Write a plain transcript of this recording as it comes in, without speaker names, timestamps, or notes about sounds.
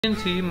You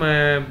can see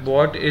my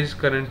bot is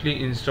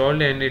currently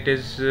installed and it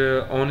is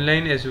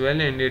online as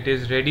well, and it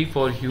is ready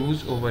for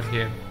use over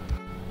here.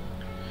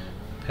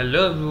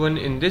 Hello everyone,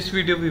 in this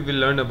video we will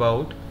learn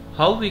about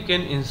how we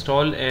can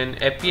install an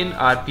Appian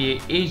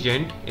RPA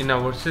agent in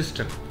our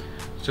system.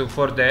 So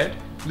for that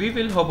we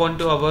will hop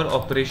onto our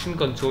operation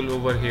console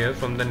over here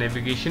from the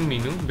navigation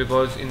menu,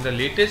 because in the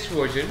latest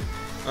version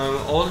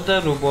all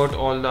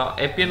the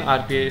Appian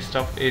RPA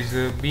stuff is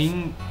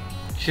being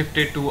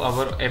shifted to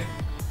our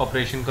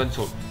operation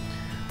console.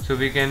 So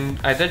we can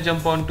either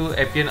jump on to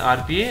Appian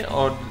RPA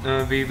or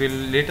we will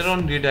later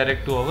on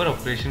redirect to our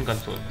operation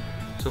console.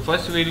 So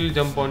first we will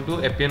jump on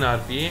to Appian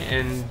RPA,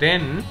 and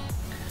then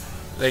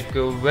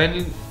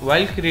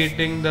while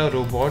creating the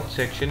robot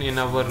section in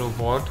our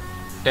robot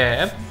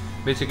tab,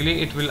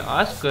 basically it will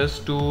ask us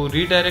to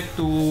redirect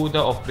to the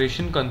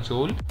operation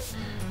console.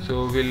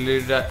 So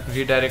we'll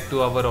redirect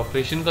to our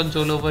operation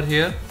console over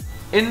here.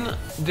 In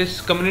this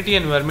community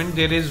environment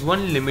there is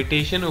one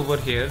limitation over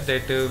here,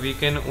 that we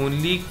can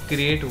only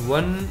create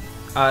one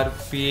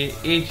RPA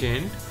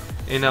agent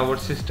in our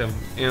system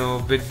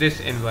with this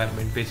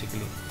environment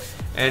basically.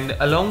 And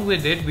along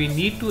with it we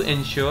need to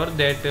ensure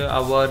that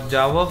our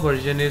Java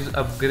version is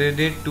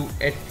upgraded to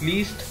at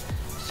least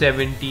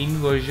 17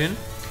 version,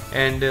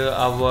 and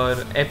our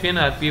Appian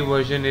RPA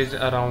version is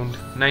around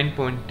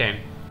 9.10.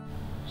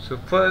 So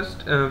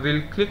first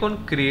we'll click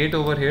on create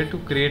over here to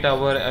create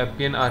our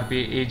Appian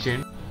RPA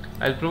agent.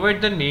 I'll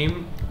provide the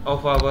name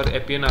of our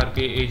Appian RPA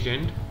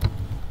agent,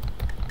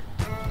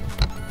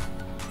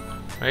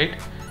 right?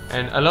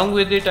 And along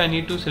with it I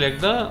need to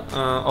select the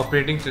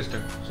operating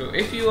system. So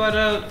if you are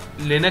a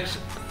Linux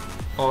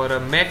or a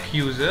Mac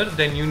user,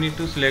 then you need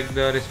to select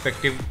the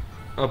respective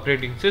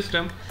operating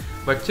system,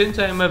 but since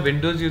I am a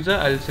Windows user,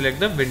 I'll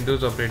select the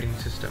Windows operating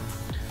system.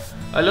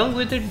 Along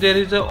with it there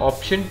is an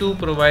option to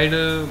provide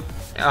a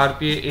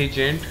RPA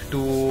agent to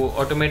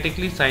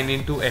automatically sign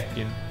into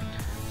Appian.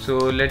 So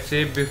let's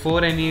say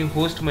before any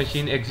host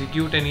machine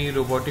execute any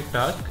robotic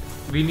task,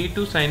 we need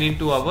to sign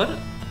into our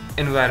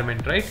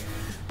environment, right?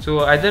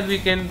 So either we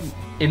can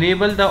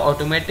enable the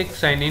automatic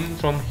sign in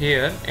from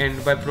here,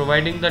 and by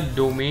providing the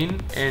domain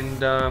and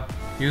the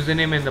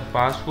username and the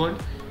password.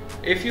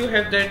 If you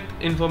have that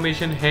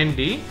information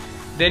handy,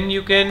 then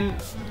you can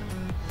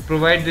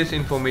provide this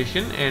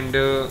information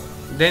and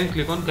then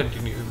click on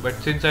continue. But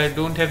since I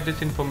don't have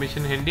this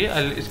information handy,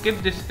 I'll skip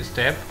this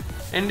step,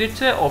 and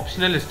it's an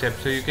optional step,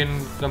 so you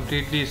can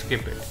completely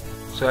skip it.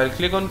 So I'll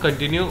click on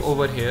continue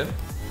over here.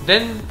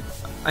 Then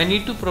I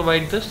need to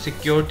provide the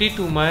security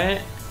to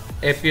my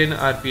Appian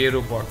RPA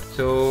robot.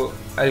 So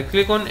I'll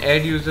click on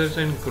add users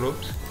and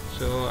groups.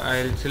 So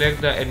I'll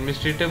select the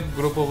administrative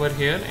group over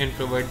here and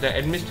provide the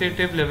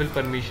administrative level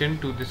permission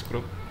to this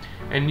group,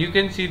 and you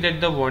can see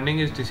that the warning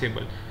is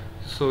disabled.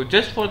 So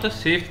just for the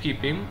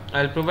safekeeping,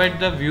 I'll provide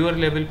the viewer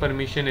level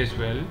permission as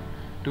well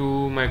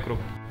to my group.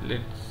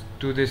 Let's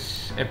do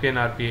this Appian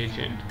RPA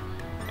agent,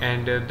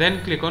 and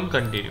then click on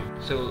continue.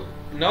 So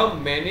now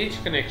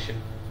manage connection.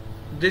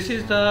 This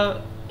is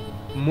the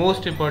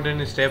most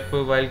important step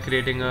while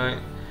creating a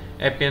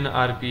Appian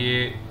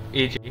RPA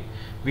agent.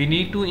 We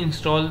need to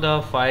install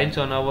the files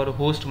on our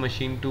host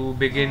machine to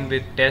begin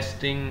with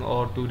testing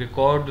or to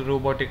record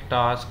robotic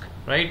task,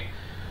 right?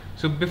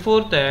 So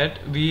before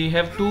that we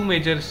have two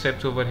major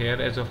steps over here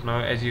as of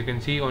now, as you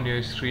can see on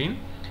your screen,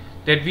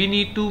 that we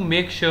need to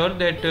make sure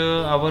that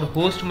our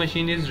host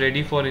machine is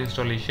ready for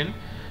installation.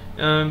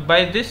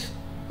 By this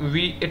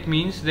it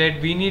means that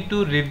we need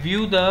to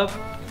review the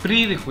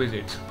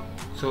prerequisites.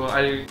 So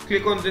I'll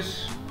click on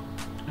this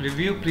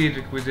review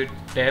prerequisite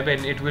tab,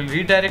 and it will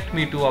redirect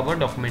me to our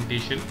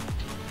documentation.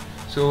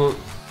 So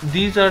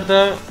these are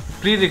the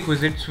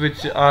prerequisites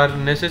which are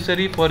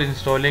necessary for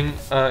installing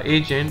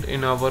agent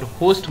in our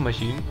host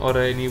machine or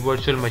any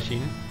virtual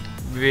machine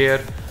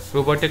where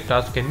robotic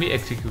tasks can be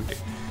executed.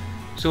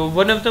 So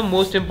one of the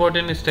most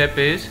important step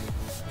is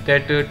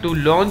that to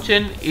launch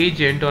an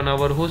agent on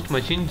our host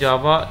machine,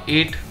 Java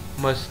 8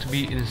 must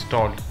be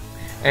installed,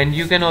 and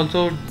you can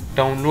also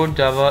download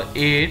Java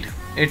 8.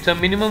 It's a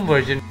minimum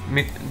version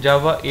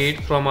Java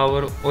 8 from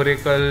our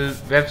Oracle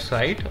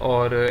website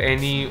or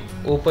any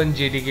open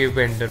JDK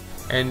vendor.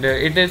 And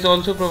it is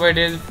also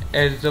provided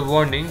as a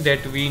warning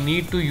that we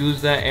need to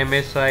use the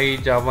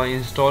MSI Java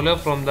installer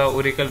from the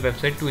Oracle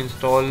website to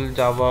install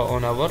Java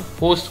on our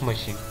host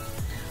machine,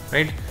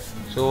 right?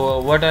 So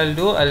what I'll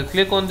do, I'll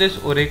click on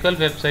this Oracle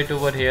website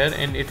over here,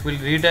 and it will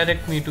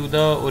redirect me to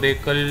the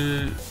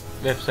Oracle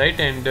website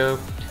and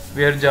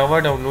where Java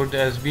download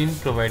has been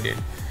provided.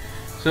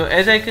 So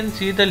as I can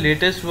see, the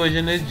latest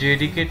version is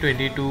JDK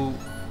 22,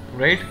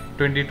 right?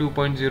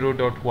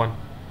 22.0.1.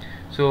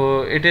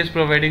 So it is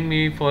providing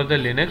me for the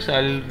Linux.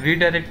 I'll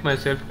redirect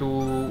myself to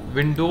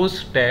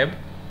Windows tab,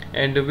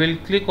 and will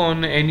click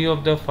on any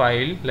of the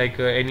file, like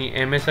any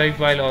MSI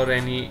file or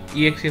any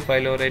exe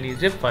file or any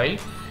zip file.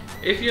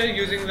 If you are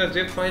using the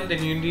zip file,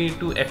 then you need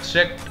to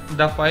extract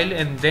the file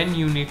and then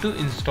you need to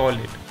install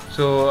it.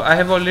 So I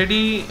have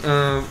already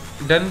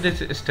done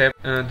this step,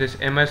 this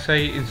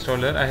MSI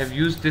installer. I have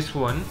used this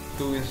one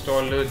to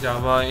install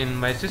Java in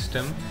my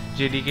system,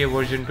 JDK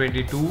version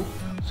 22.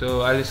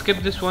 So I'll skip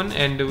this one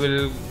and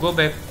we'll go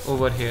back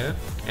over here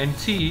and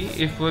see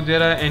if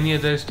there are any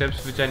other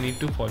steps which I need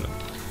to follow.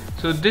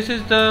 So this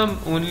is the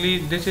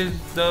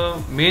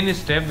main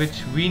step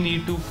which we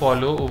need to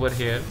follow over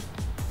here.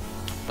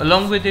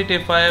 Along with it,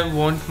 if I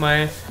want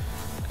my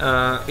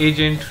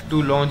agent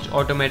to launch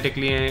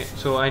automatically,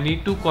 so I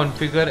need to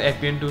configure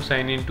Appian to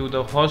sign into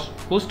the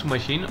host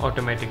machine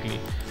automatically.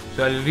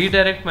 So I'll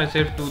redirect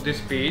myself to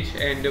this page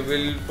and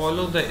will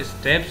follow the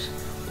steps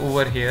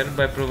over here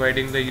by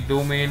providing the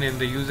domain and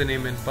the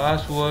username and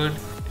password,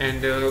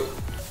 and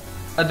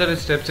other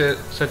steps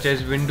such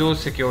as Windows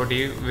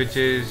security, which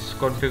is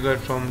configured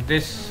from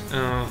this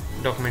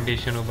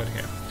documentation over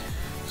here.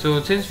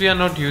 So since we are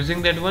not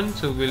using that one,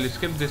 so we'll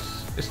skip this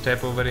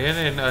step over here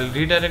and I'll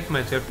redirect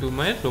myself to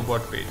my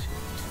robot page.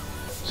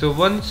 So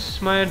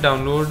once my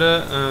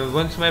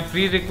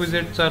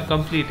prerequisites are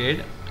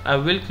completed, I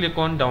will click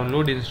on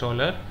download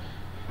installer.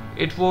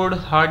 It would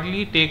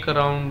hardly take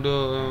around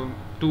 1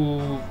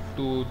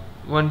 to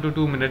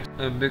 2 minutes.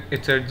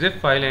 It's a zip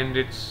file and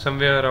it's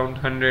somewhere around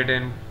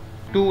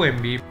 102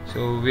 MB.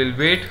 So we'll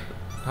wait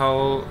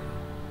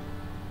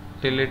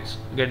till it's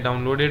get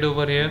downloaded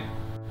over here.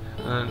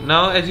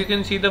 Now as you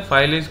can see, the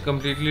file is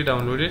completely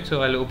downloaded,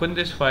 so I'll open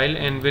this file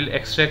and will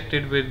extract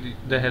it with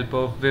the help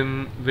of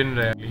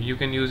WinRAR. You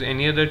can use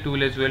any other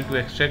tool as well to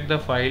extract the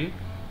file,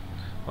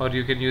 or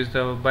you can use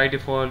the by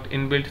default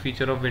inbuilt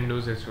feature of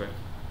Windows as well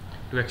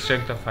to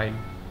extract the file.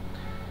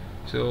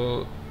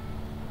 So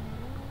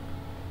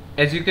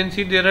as you can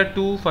see, there are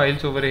two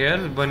files over here.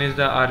 One is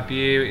the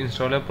RPA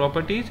installer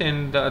properties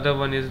and the other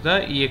one is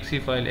the exe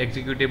file,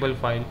 executable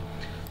file.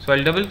 So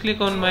I'll double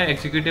click on my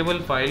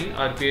executable file,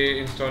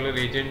 RPA installer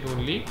agent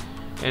only,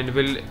 and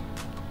will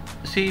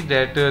see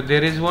that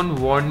there is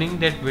one warning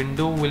that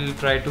Windows will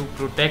try to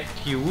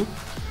protect you,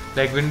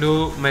 like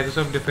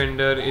Microsoft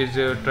Defender is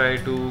try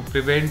to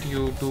prevent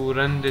you to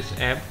run this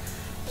app.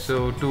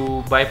 So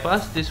to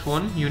bypass this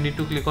one, you need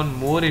to click on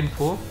more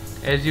info.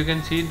 As you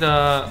can see,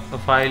 the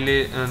file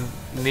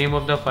name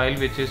of the file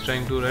which is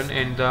trying to run,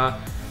 and the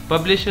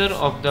publisher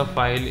of the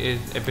file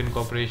is Appian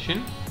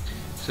Corporation.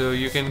 So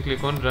you can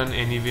click on run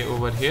anyway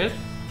over here,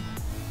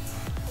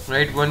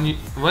 right?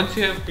 Once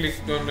you have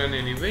clicked on run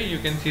anyway, you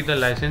can see the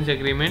license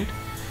agreement.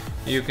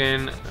 You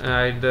can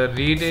either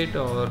read it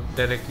or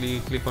directly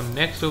click on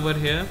next over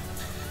here.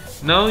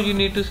 Now you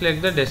need to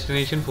select the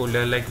destination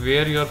folder, like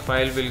where your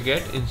file will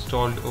get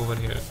installed over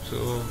here. So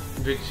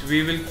which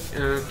we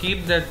will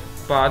keep that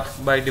path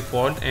by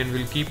default and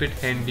will keep it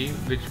handy,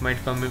 which might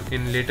come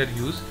in later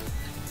use.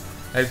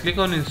 I'll click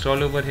on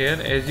install over here.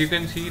 As you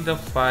can see, the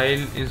file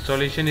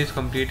installation is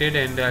completed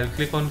and I'll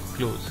click on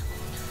close.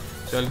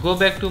 So I'll go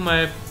back to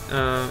my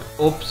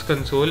ops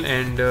console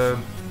and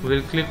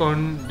will click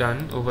on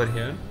done over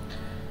here.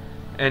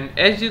 And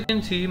as you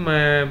can see,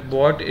 my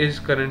bot is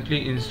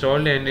currently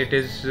installed and it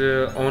is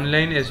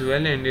online as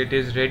well, and it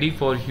is ready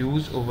for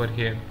use over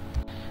here.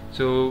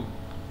 So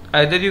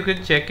either you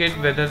can check it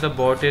whether the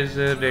bot is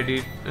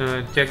ready,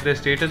 check the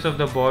status of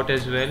the bot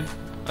as well.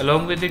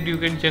 Along with it, you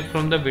can check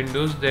from the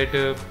Windows that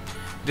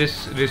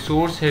this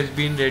resource has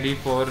been ready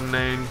for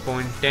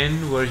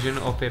 9.10 version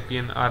of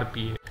Appian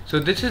RPA. So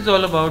this is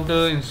all about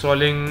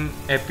installing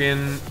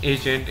Appian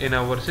agent in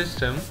our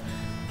system.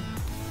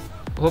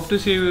 Hope to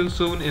see you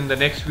soon in the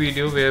next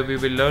video, where we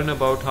will learn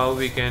about how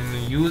we can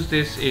use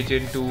this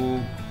agent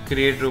to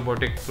create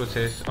robotic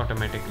process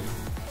automatically.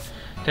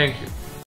 Thank you.